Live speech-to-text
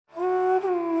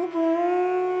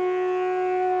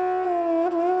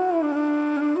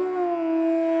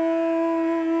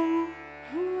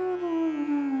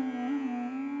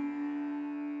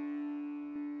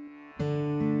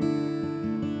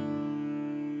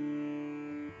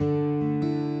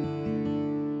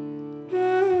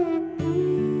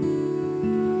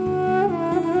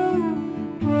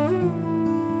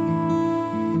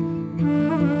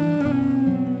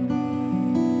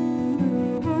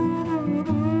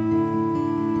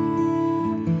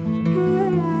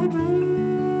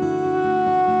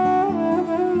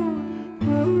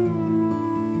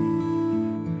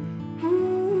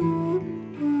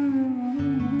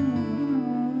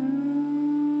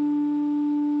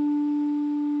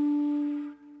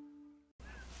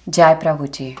Jai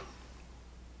Prabhuji.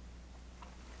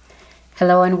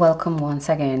 Hello and welcome once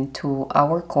again to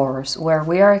our course where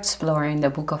we are exploring the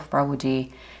book of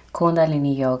Prabhuji,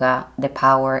 Kundalini Yoga, The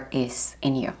Power is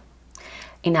in You.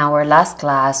 In our last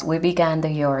class, we began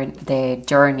the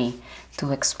journey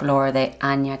to explore the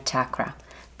Ajna chakra,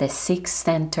 the sixth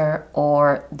center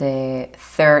or the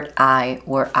third eye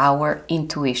where our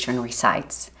intuition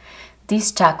resides.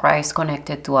 This chakra is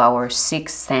connected to our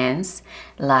sixth sense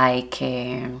like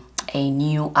a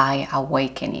new eye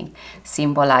awakening,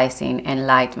 symbolizing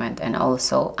enlightenment and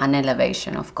also an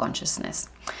elevation of consciousness.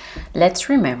 Let's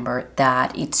remember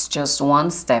that it's just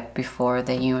one step before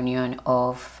the union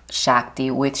of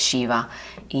Shakti with Shiva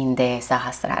in the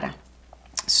Sahasrara.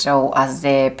 So as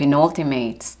the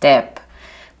penultimate step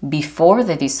before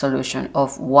the dissolution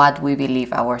of what we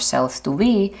believe ourselves to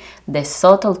be, the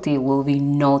subtlety will be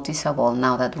noticeable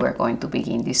now that we're going to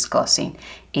begin discussing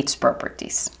its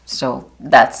properties. So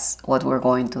that's what we're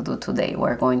going to do today.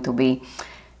 We're going to be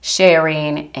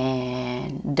sharing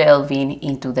and delving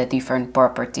into the different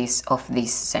properties of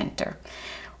this center.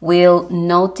 We'll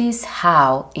notice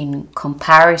how, in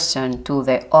comparison to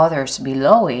the others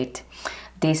below it,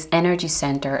 this energy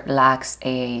center lacks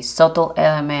a subtle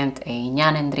element, a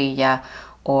jnanendriya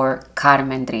or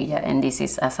karmendriya, and this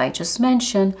is, as I just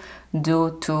mentioned,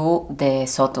 due to the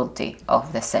subtlety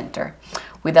of the center.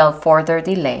 Without further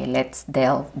delay, let's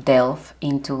delve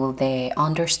into the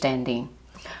understanding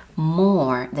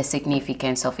more the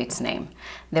significance of its name.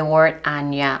 The word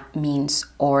Ajna means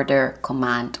order,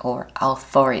 command, or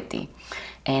authority.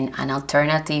 And an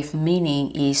alternative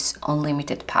meaning is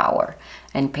unlimited power.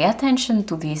 And pay attention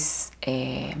to these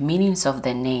meanings of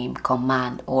the name: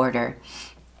 command, order,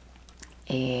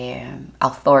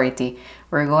 authority.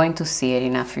 We're going to see it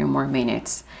in a few more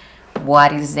minutes.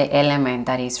 What is the element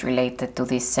that is related to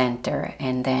this center?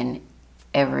 And then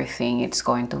everything is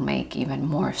going to make even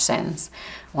more sense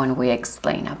when we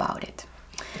explain about it.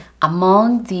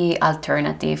 Among the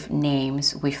alternative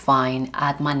names, we find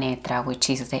Atma Netra, which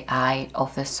is the eye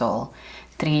of the soul,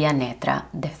 Triya Netra,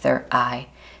 the third eye,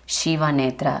 Shiva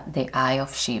Netra, the eye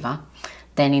of Shiva.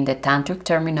 Then in the tantric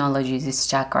terminology, this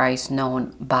chakra is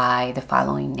known by the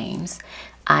following names: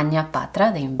 Ajna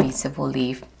Patra, the invisible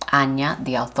leaf, Ajna,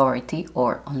 the authority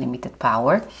or unlimited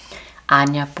power,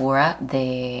 Ajna Pura,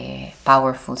 the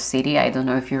powerful city. I don't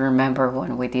know if you remember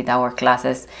when we did our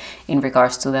classes in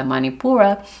regards to the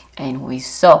Manipura and we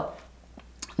saw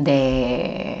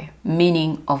the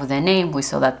meaning of the name. We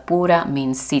saw that Pura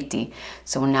means city.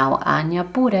 So now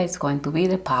Ajna Pura is going to be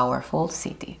the powerful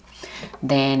city.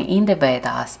 Then in the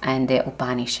Vedas and the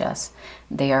Upanishads,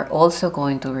 they are also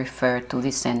going to refer to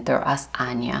this center as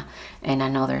Ajna, and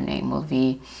another name will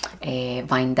be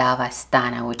Vaindava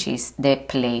Sthana, which is the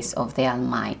place of the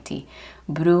Almighty.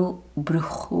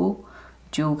 Bruhu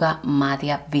Yuga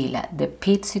Madhya Vila, the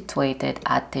pit situated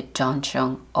at the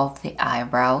junction of the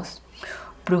eyebrows.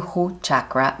 Bruhu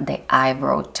Chakra, the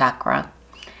eyebrow chakra,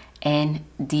 and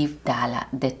Divdala,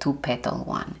 the two-petal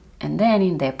one. And then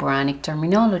in the Puranic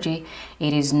terminology,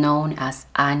 it is known as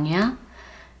Ajna,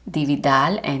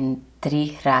 Dividal, and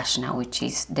Trirashna, which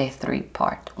is the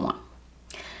three-part one.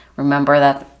 Remember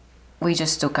that we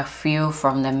just took a few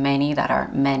from the many that are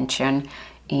mentioned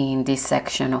in this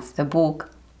section of the book.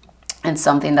 And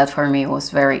something that for me was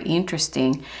very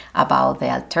interesting about the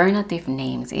alternative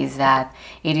names is that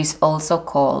it is also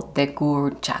called the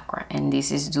Guru chakra. And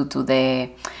this is due to the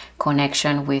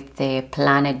connection with the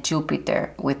planet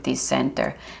Jupiter with this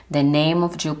center. The name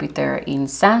of Jupiter in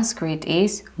Sanskrit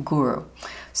is Guru.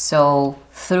 So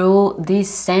through this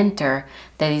center,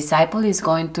 the disciple is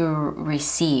going to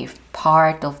receive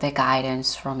part of the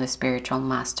guidance from the spiritual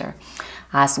master.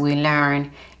 As we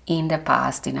learn in the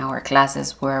past in our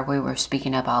classes where we were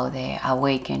speaking about the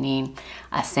awakening,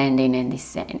 ascending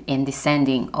and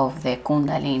descending of the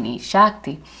Kundalini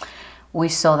Shakti, we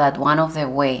saw that one of the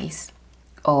ways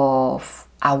of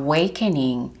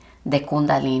awakening the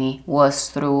Kundalini was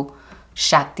through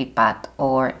Shaktipat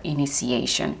or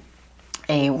initiation.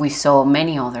 We saw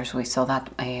many others. We saw that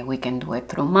we can do it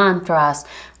through mantras,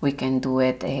 we can do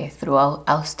it through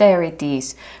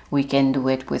austerities, we can do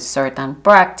it with certain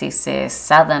practices,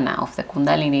 sādhanā of the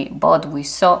Kundalini, but we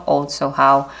saw also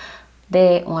how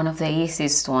one of the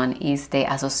easiest one is the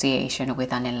association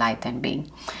with an enlightened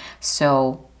being.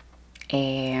 So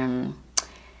the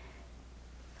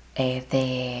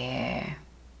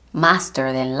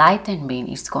master, the enlightened being,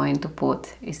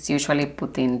 is usually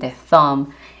putting the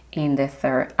thumb in the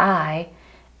third eye,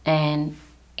 and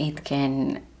it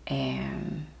can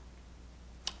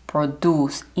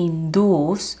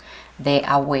induce the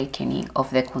awakening of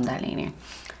the Kundalini.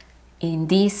 In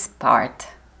this part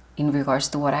in regards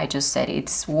to what I just said,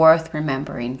 it's worth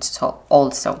remembering so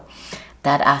also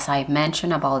that, as I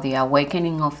mentioned about the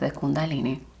awakening of the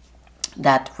Kundalini,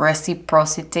 that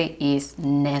reciprocity is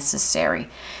necessary.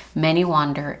 Many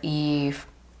wonder if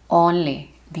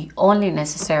the only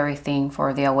necessary thing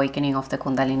for the awakening of the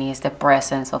Kundalini is the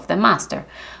presence of the master.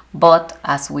 But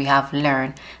as we have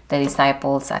learned, the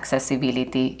disciple's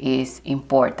accessibility is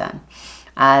important.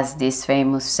 As this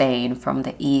famous saying from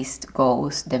the East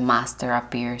goes, the master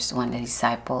appears when the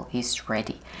disciple is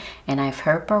ready. And I've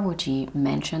heard Prabhuji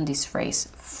mention this phrase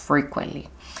frequently.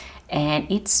 And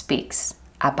it speaks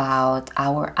about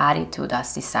our attitude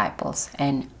as disciples,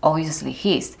 and obviously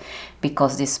his,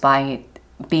 because despite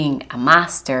being a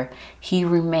master, he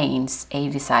remains a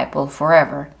disciple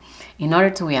forever. In order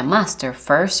to be a master,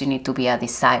 first you need to be a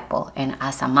disciple, and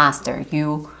as a master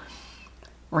you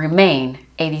remain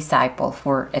a disciple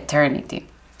for eternity.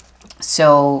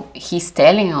 So he's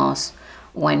telling us,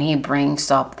 when he brings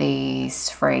up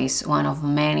this phrase, one of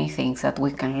many things that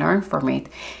we can learn from it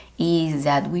is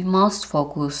that we must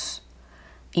focus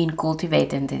in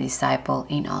cultivating the disciple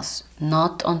in us,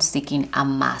 not on seeking a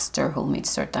master who meets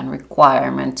certain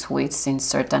requirements, who is in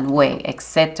certain way,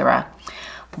 etc.,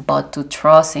 but to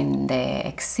trust in the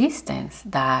existence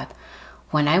that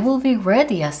when I will be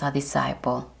ready as a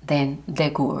disciple, then the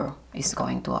guru is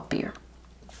going to appear.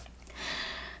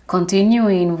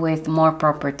 Continuing with more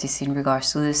properties in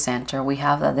regards to the center, we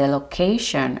have that the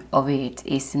location of it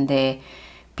is in the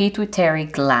pituitary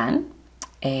gland,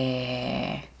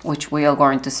 which we are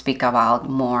going to speak about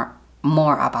more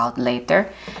about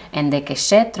later, and the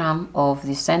kshetram of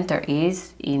the center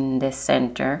is in the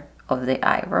center of the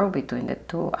eyebrow, between the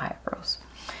two eyebrows.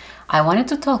 I wanted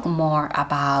to talk more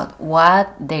about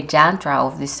what the yantra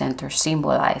of the center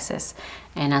symbolizes,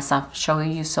 and as I'm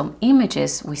showing you some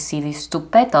images, we see these two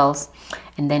petals,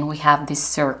 and then we have this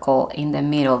circle in the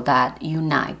middle that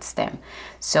unites them.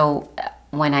 So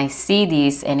when I see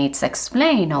this, and it's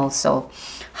explained also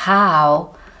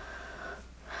how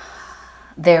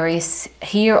there is,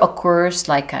 here occurs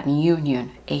like a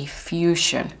union, a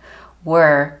fusion,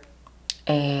 where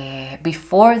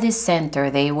before this center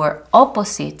they were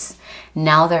opposites,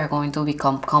 now they're going to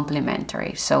become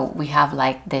complementary. So we have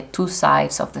like the two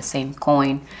sides of the same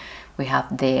coin. We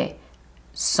have the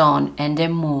sun and the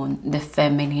moon, the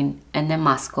feminine and the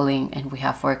masculine, and we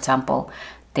have, for example,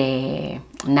 the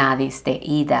nadis, the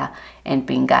Ida and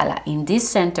Pingala. In this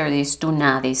center, these two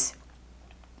nadis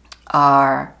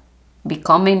are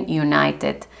becoming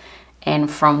united, and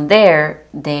from there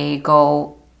they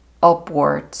go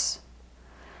upwards.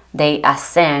 They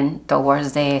ascend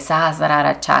towards the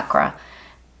sādhanā chakra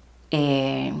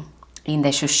in the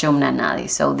Sushumna nadi.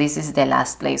 So this is the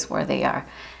last place where they are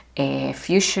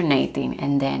fusionating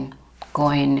and then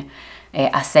going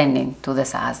ascending to the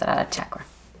sādhanā chakra.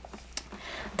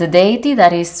 The deity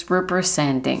that is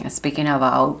representing, speaking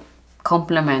about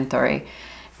complementary,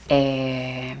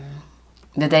 the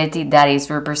deity that is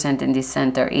representing this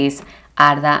center is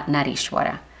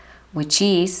Ardhanarishwara, which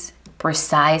is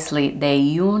precisely the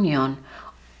union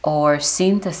or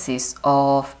synthesis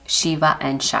of Shiva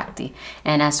and Shakti.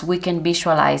 And as we can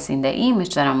visualize in the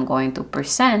image that I'm going to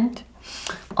present,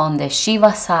 on the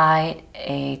Shiva side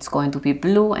it's going to be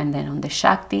blue, and then on the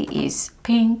Shakti is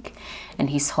pink,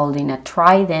 and he's holding a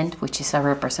trident, which is a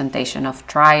representation of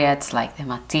triads like the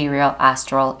material,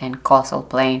 astral and causal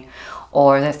plane,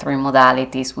 or the three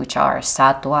modalities, which are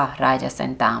sattva, rajas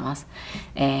and tamas.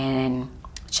 And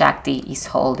Shakti is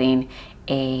holding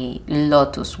a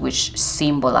lotus, which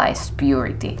symbolizes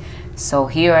purity. So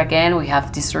here again we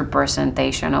have this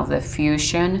representation of the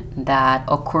fusion that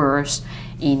occurs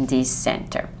in this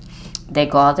center. The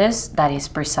goddess that is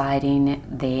presiding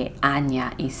the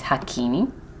Ajna is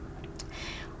Hakini.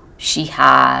 She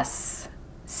has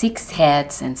 6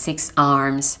 heads and 6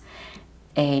 arms.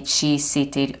 She's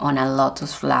seated on a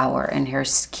lotus flower, and her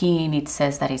skin, it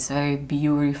says that it's very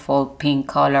beautiful pink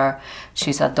color.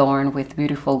 She's adorned with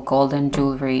beautiful golden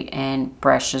jewelry and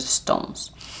precious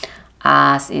stones.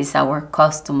 As is our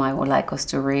custom, I would like us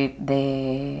to read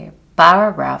the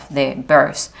paragraph, the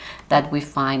verse that we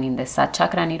find in the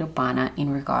Chakra Nirupana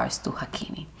in regards to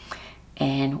Hakini.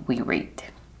 And we read: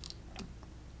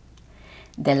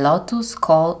 the lotus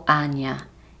called Ajna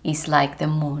is like the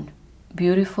moon,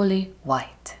 beautifully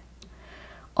white.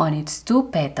 On its 2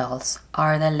 petals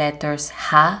are the letters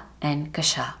Ha and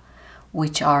Kasha,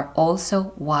 which are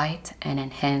also white and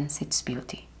enhance its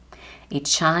beauty. It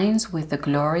shines with the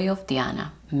glory of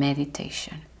dhyana,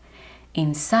 meditation.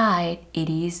 Inside it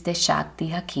is the Shakti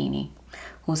Hakini,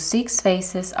 whose 6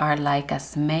 faces are like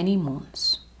as many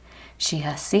moons. She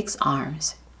has 6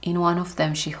 arms. In one of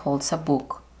them she holds a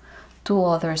book. Two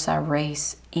others are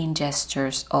raised in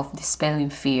gestures of dispelling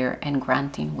fear and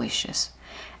granting wishes.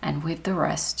 And with the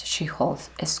rest, she holds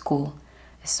a school,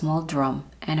 a small drum,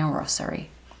 and a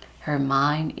rosary. Her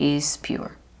mind is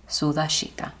pure,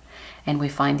 Sudashita. And we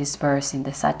find this verse in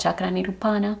the Chakra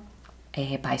Nirupana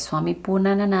by Swami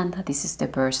Purnananda. This is the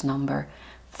verse number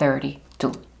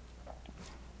 32.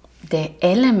 The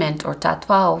element or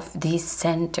tattva of this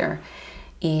center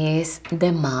is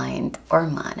the mind or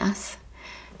manas.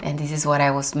 And this is what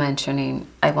I was mentioning.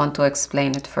 I want to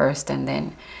explain it first, and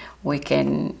then we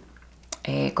can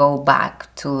go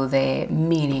back to the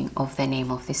meaning of the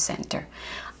name of this center.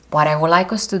 What I would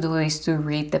like us to do is to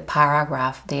read the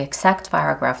paragraph, the exact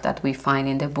paragraph that we find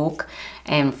in the book,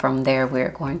 and from there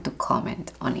we're going to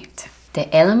comment on it.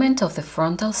 The element of the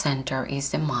frontal center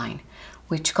is the mind,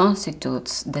 which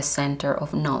constitutes the center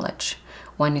of knowledge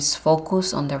when it's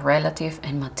focused on the relative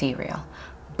and material,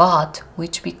 but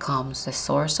which becomes the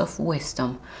source of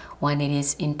wisdom when it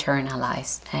is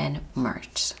internalized and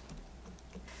merged.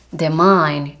 The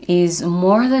mind is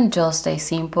more than just a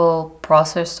simple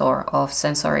processor of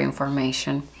sensory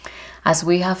information. As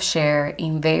we have shared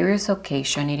in various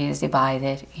occasions, it is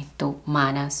divided into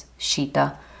manas,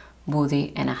 chitta,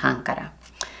 buddhi, and ahankara.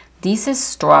 This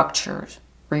structure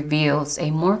reveals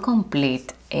a more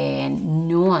complete and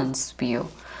nuanced view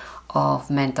of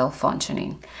mental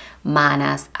functioning.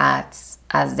 Manas acts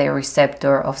as the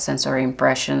receptor of sensory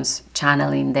impressions,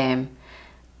 channeling them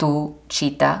to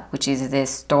chitta, which is the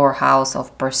storehouse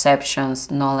of perceptions,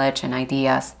 knowledge, and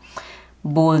ideas.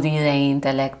 Buddhi, the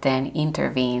intellect, then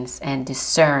intervenes and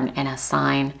discern and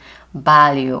assign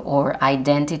value or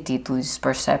identity to these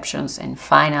perceptions. And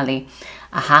finally,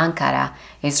 ahankara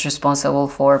is responsible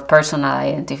for personal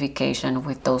identification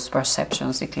with those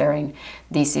perceptions, declaring,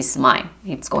 this is mine.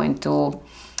 It's going to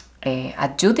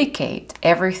adjudicate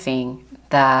everything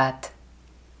that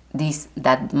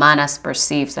manas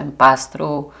perceives and pass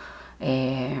through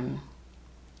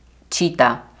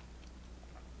chitta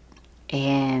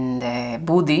and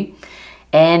buddhi,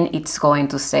 and it's going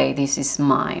to say, this is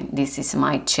mine, this is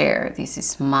my chair, this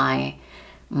is my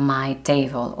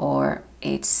table, or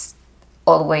it's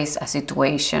always a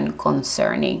situation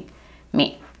concerning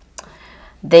me.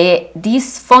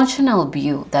 This functional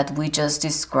view that we just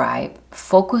described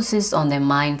focuses on the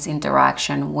mind's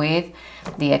interaction with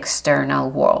the external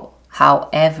world.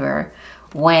 However,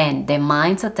 when the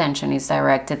mind's attention is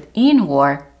directed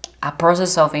inward, a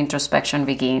process of introspection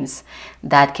begins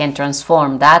that can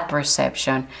transform that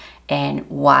perception and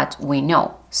what we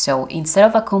know. So instead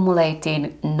of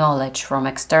accumulating knowledge from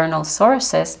external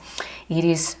sources, it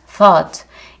is thought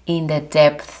in the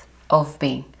depth of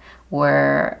being,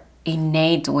 where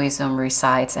innate wisdom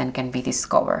resides and can be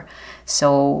discovered.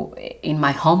 So in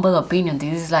my humble opinion,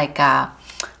 this is like a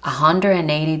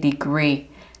 180-degree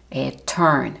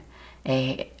turn,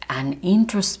 an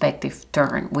introspective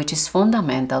turn, which is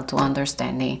fundamental to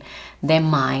understanding the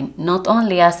mind, not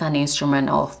only as an instrument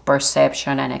of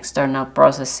perception and external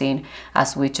processing,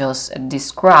 as we just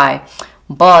described,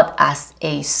 but as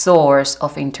a source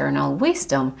of internal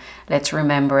wisdom. Let's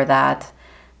remember that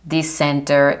this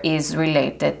center is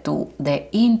related to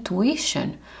the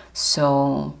intuition.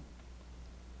 So,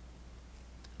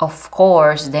 of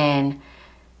course, then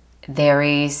there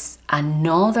is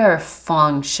another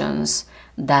functions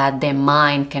that the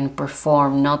mind can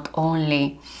perform, not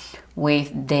only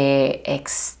with the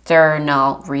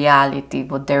external reality,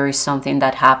 but there is something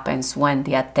that happens when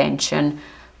the attention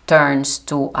turns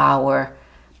to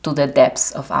the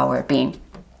depths of our being.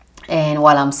 And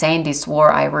while I'm saying this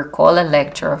word, I recall a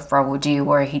lecture of Prabhuji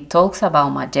where he talks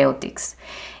about majeutics.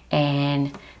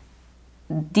 And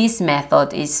this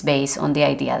method is based on the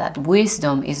idea that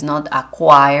wisdom is not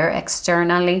acquired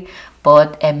externally,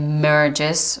 but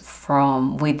emerges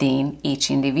from within each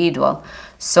individual.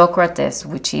 Socrates,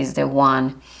 which is the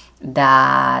one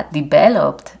that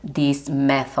developed this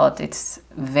method, it's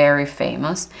very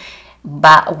famous,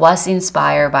 but was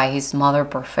inspired by his mother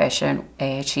profession.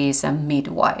 She is a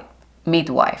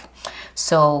midwife.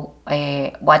 So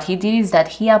what he did is that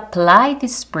he applied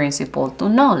this principle to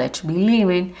knowledge,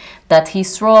 believing that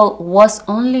his role was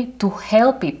only to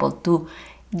help people to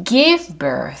give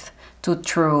birth to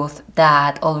truth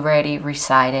that already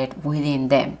resided within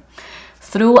them.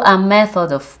 Through a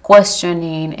method of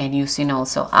questioning and using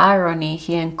also irony,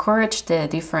 he encouraged the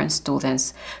different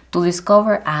students to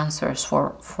discover answers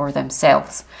for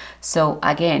themselves. So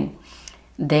again,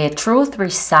 the truth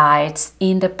resides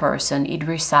in the person, it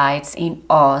resides in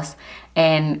us,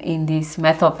 and in this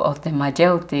method of the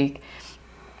majeutic,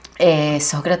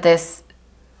 Socrates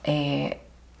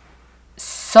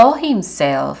saw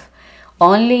himself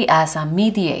only as a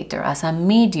mediator, as a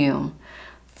medium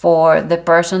for the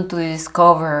person to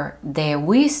discover the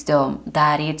wisdom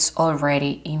that it's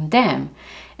already in them.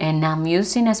 And I'm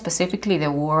using specifically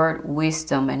the word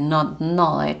wisdom and not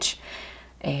knowledge,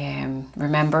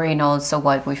 remembering also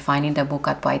what we find in the book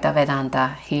Advaita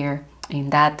Vedanta. Here in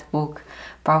that book,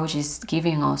 Prabhuji is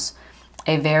giving us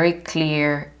a very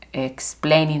clear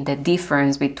explaining the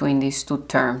difference between these two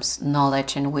terms,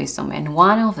 knowledge and wisdom. And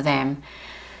one of them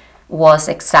was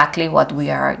exactly what we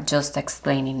are just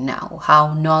explaining now,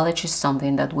 how knowledge is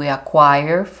something that we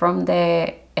acquire from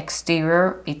the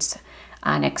exterior. It's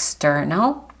an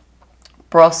external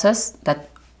process that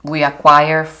we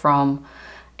acquire from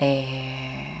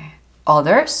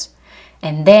others.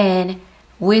 And then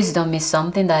wisdom is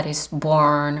something that is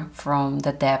born from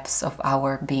the depths of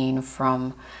our being,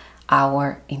 from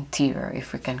our interior,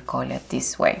 if we can call it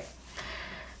this way.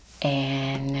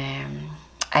 And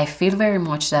I feel very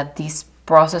much that this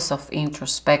process of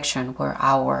introspection, where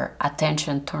our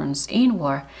attention turns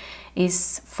inward,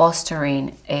 is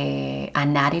fostering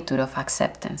an attitude of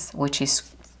acceptance, which is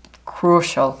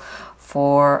crucial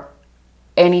for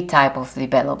any type of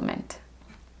development.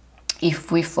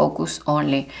 If we focus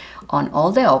only on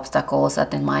all the obstacles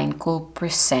that the mind could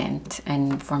present,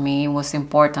 and for me it was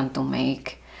important to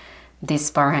make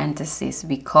this parenthesis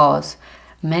because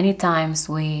many times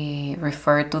we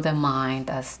refer to the mind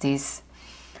as this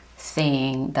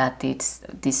thing, that it's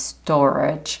this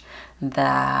storage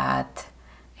that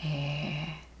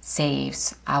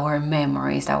saves our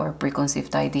memories, our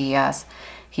preconceived ideas.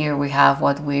 Here we have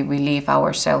what we believe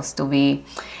ourselves to be,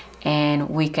 and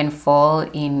we can fall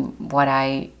in what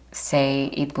I say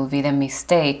it will be the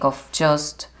mistake of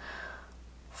just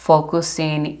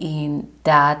focusing in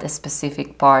that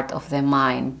specific part of the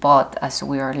mind. But as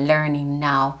we are learning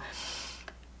now,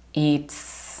 I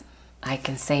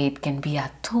can say it can be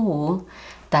a tool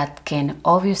that can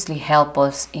obviously help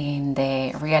us in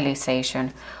the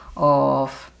realization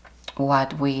of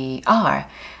what we are.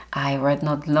 I read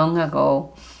not long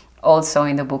ago, also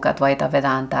in the book Advaita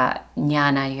Vedanta,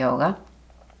 Jnana Yoga,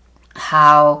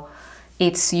 how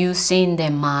it's using the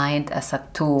mind as a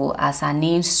tool, as an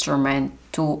instrument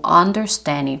to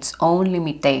understand its own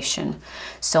limitation.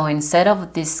 So instead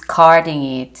of disregarding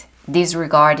it,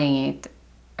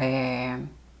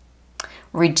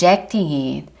 rejecting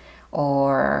it,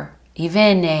 or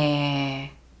even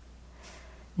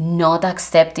not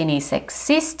accepting its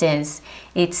existence,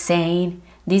 it's saying,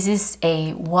 this is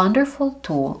a wonderful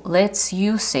tool, let's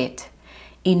use it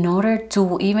in order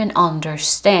to even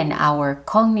understand our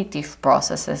cognitive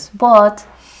processes. But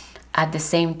at the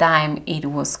same time, it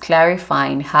was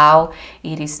clarifying how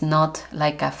it is not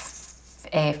like a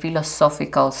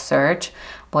philosophical search,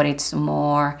 but it's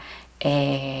more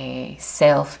a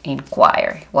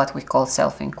self-inquiry, what we call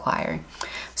self-inquiry.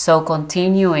 So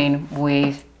continuing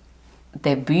with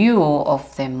the view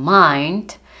of the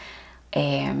mind,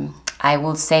 I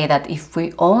will say that if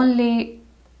we only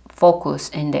focus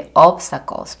in the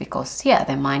obstacles, because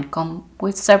the mind comes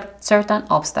with certain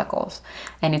obstacles,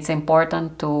 and it's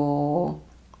important to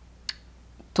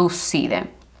see them.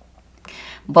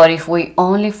 But if we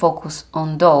only focus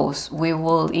on those, we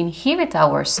will inhibit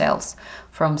ourselves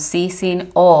from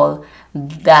seizing all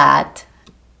that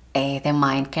the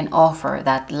mind can offer,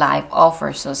 that life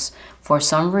offers us. For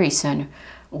some reason,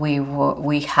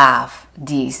 we have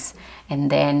this, and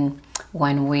then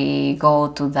when we go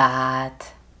to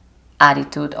that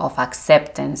attitude of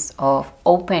acceptance, of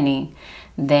opening,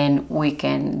 then we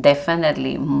can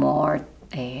definitely more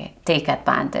take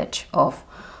advantage of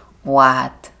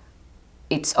what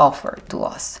it's offered to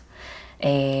us.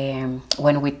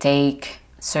 When we take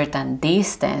certain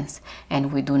distance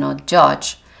and we do not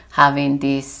judge, having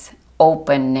this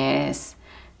openness,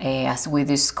 as we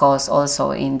discuss also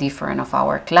in different of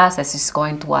our classes, is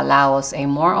going to allow us a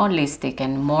more holistic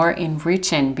and more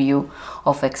enriching view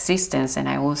of existence. And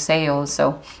I will say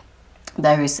also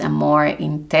there is a more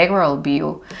integral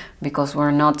view, because we're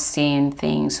not seeing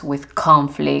things with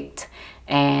conflict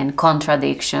and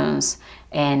contradictions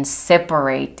and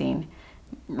separating,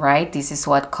 right? This is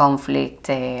what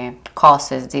conflict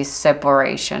causes, this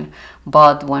separation.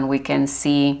 But when we can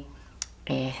see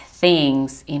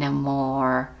things in a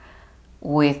more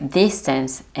with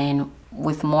distance and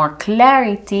with more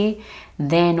clarity,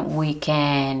 then we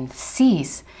can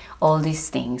seize all these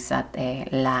things that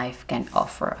life can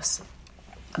offer us.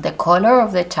 The color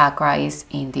of the chakra is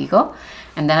indigo,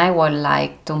 and then I would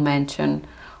like to mention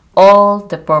all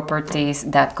the properties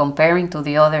that, comparing to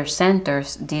the other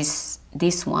centers, this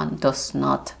one does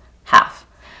not have.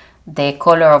 The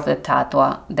color of the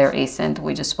tattwa, there isn't.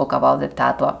 We just spoke about the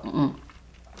tattwa.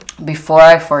 Before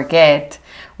I forget,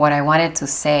 what I wanted to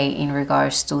say in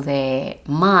regards to the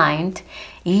mind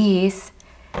is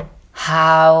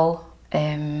how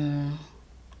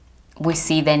we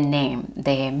see the name,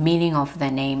 the meaning of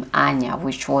the name Ajna,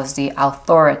 which was the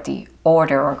authority,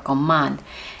 order, or command.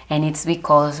 And it's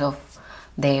because of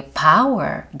the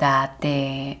power that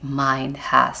the mind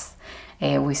has.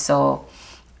 We saw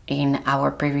in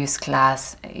our previous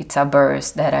class, it's a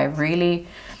verse that I really,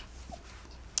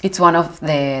 it's one of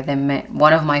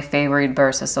my favorite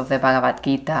verses of the Bhagavad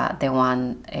Gita, the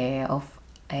one of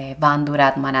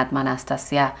Bandhurat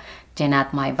Manatmanastasya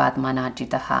Jenatmai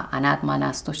Vatmanajitaha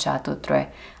Anatmanastu Chatutre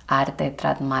Arte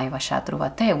Tratmai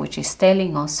Vashatruvate, which is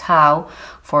telling us how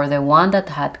for the one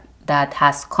that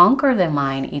has conquered the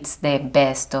mind, it's the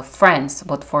best of friends,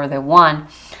 but for the one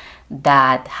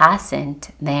that hasn't,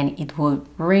 then it will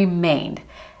remain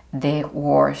the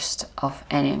worst of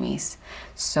enemies.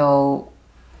 So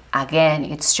again,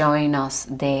 it's showing us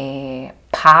the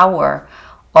power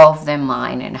of the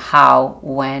mind and how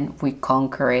when we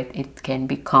conquer it, it can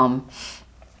become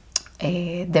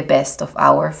the best of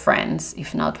our friends,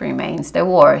 if not remains the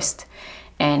worst.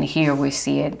 And here we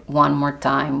see it one more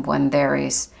time when there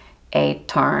is a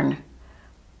turn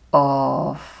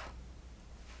of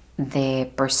the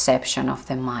perception of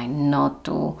the mind, not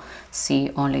to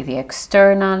see only the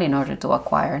external in order to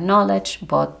acquire knowledge,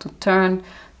 but to turn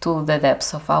to the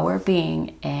depths of our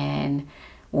being and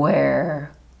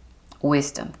where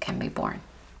wisdom can be born.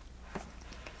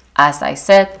 As I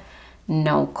said,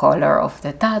 no color of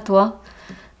the tattva.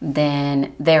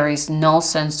 Then there is no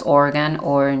sense organ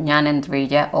or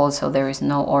jnanendriya. Also, there is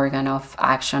no organ of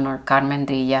action or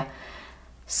karmendriya.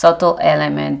 Subtle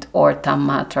element or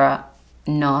tammatra,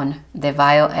 none. The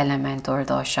vile element or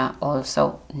dosha,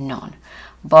 also none.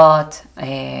 But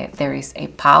there is a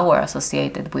power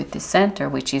associated with the center,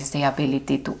 which is the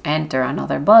ability to enter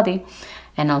another body,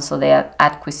 and also the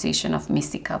acquisition of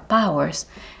mystical powers.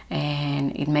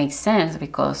 And it makes sense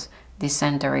because this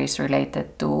center is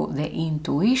related to the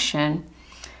intuition.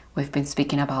 We've been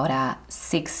speaking about a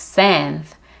sixth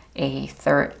sense, a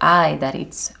third eye that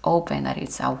it's open, that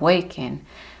it's awakened.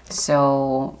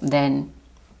 So then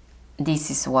this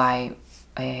is why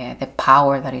the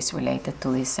power that is related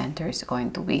to this center is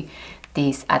going to be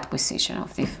this acquisition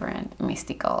of different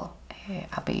mystical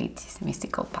abilities,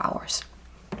 mystical powers.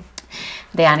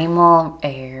 The animal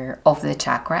of the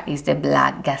chakra is the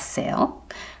black gazelle.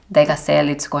 The gazelle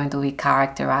is going to be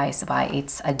characterized by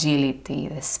its agility,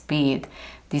 the speed,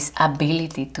 this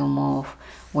ability to move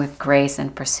with grace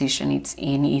and precision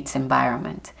in its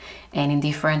environment. And in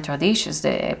different traditions,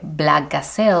 the black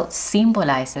gazelle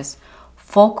symbolizes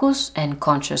focus and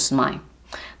conscious mind,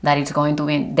 that it's going to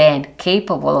be then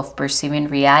capable of perceiving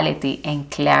reality and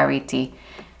clarity,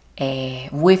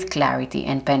 with clarity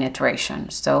and penetration.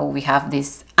 So we have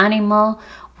this animal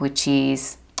which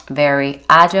is very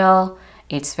agile,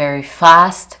 it's very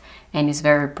fast, and it's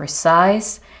very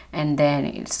precise, and then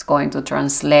it's going to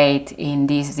translate in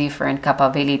these different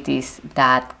capabilities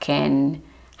that can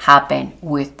happen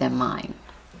with the mind.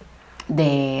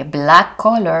 The black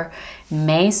color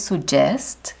may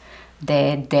suggest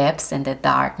the depths and the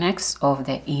darkness of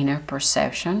the inner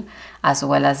perception, as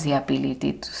well as the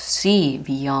ability to see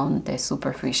beyond the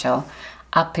superficial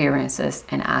appearances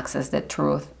and access the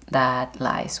truth that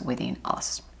lies within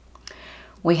us.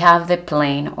 We have the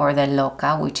plane or the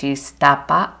loka, which is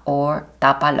tapa or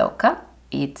tapaloka.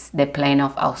 It's the plane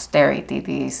of austerity,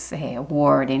 this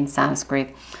word in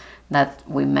Sanskrit that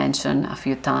we mentioned a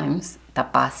few times,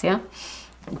 tapasya.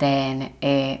 Then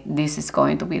this is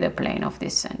going to be the plane of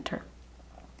this center.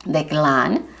 The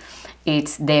gland,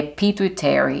 it's the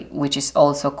pituitary, which is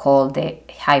also called the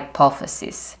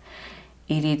hypophysis.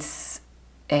 It is,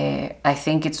 I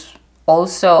think it's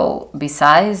also,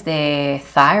 besides the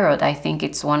thyroid, I think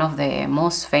it's one of the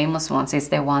most famous ones. It's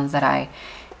the ones that I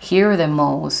hear the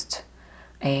most.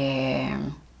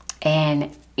 And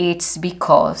it's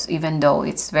because, even though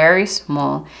it's very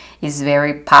small, it's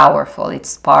very powerful.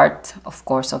 It's part, of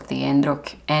course, of the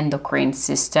endocrine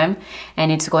system,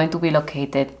 and it's going to be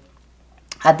located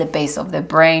at the base of the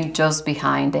brain, just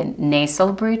behind the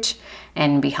nasal bridge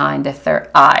and behind the third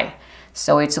eye.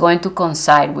 So it's going to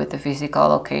coincide with the physical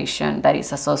location that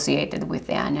is associated with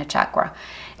the Ajna chakra.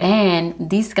 And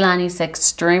this gland is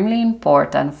extremely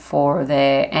important for the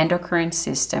endocrine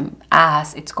system,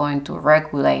 as it's going to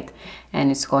regulate and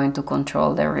it's going to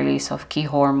control the release of key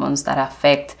hormones that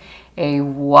affect a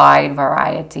wide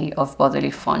variety of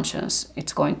bodily functions.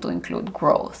 It's going to include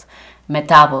growth,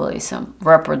 metabolism,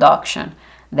 reproduction,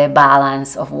 the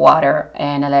balance of water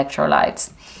and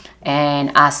electrolytes.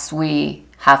 And as we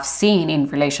have seen in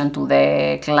relation to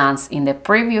the glands in the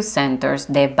previous centers,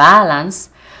 the balance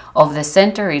of the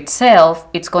center itself,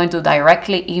 it's going to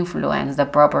directly influence the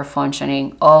proper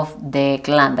functioning of the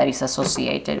gland that is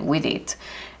associated with it.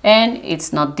 And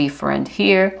it's not different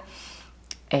here.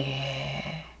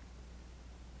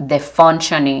 The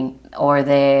functioning or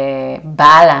the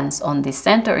balance on the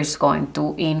center is going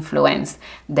to influence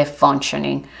the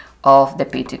functioning of the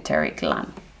pituitary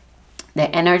gland. The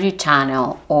energy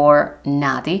channel or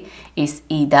nadi is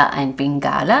Ida and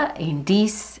Pingala. In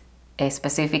this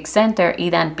specific center,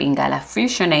 Ida and Pingala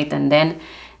fusionate, and then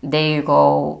they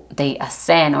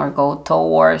ascend or go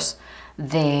towards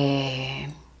the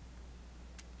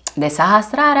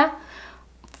Sahasrara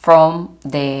from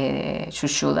the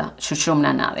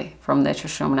Sushumna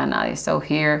Nadi. So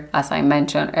here, as I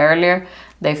mentioned earlier,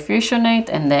 they fusionate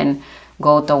and then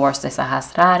go towards the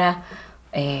Sahasrara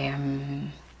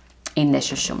in the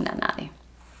Sushumna Nadi.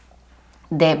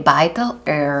 The vital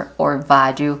air or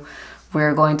Vaju,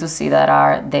 we're going to see that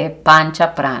are the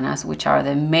Pancha Pranas, which are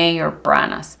the major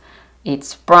pranas.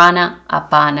 It's Prana,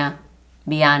 Apana,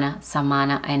 Vyana,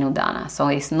 Samana, and Udana. So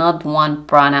it's not one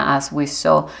prana as we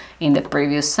saw in the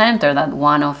previous center, that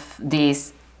one of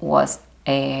these was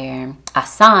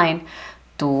assigned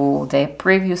to the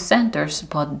previous centers,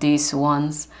 but this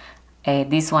one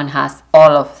has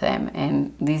all of them.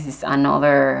 And this is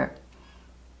another,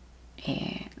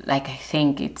 like I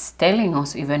think it's telling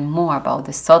us even more about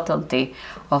the subtlety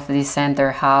of this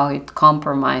center, how it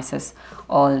compromises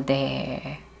all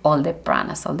the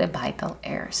pranas, all the vital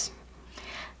airs.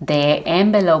 The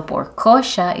envelope or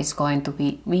kosha is going to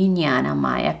be Vijnana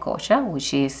Maya kosha,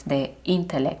 which is the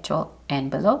intellectual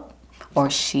envelope or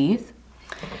sheath.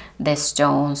 The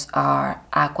stones are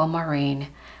aquamarine,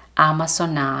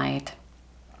 amazonite,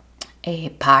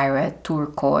 pyrite,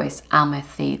 turquoise,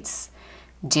 amethyst,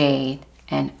 jade,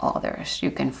 and others. You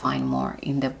can find more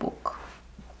in the book.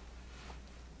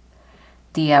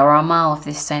 The aroma of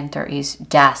this center is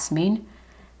jasmine.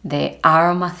 The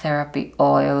aromatherapy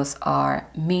oils are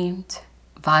mint,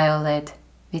 violet,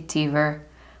 vetiver,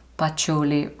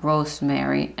 patchouli,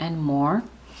 rosemary, and more.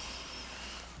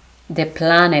 The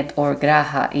planet or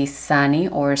graha is Sani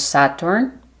or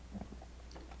Saturn.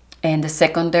 And the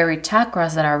secondary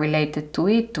chakras that are related to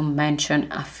it, to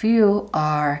mention a few,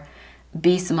 are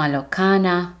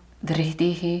Bhismalokana,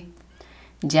 Dhridihi,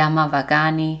 Yama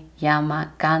Vagani,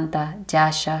 Yama Kanta,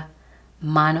 Yasha,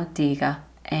 Manotiga,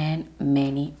 and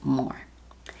many more.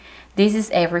 This is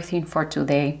everything for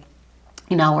today.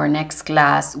 In our next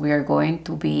class, we are going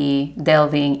to be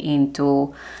delving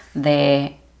into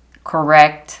the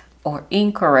correct or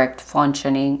incorrect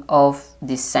functioning of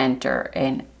the center.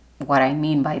 And what I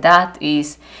mean by that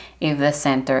is if the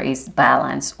center is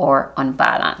balanced or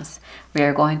unbalanced. We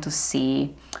are going to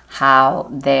see how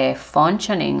the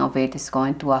functioning of it is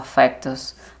going to affect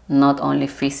us, not only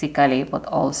physically, but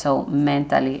also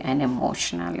mentally and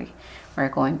emotionally. We're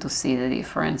going to see the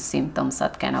different symptoms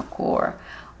that can occur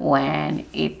when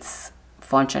it's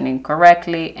functioning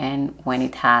correctly and when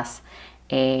it has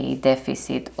a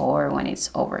deficit or when it's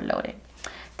overloaded.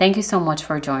 Thank you so much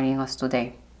for joining us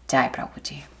today. Jai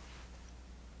Prabhuji.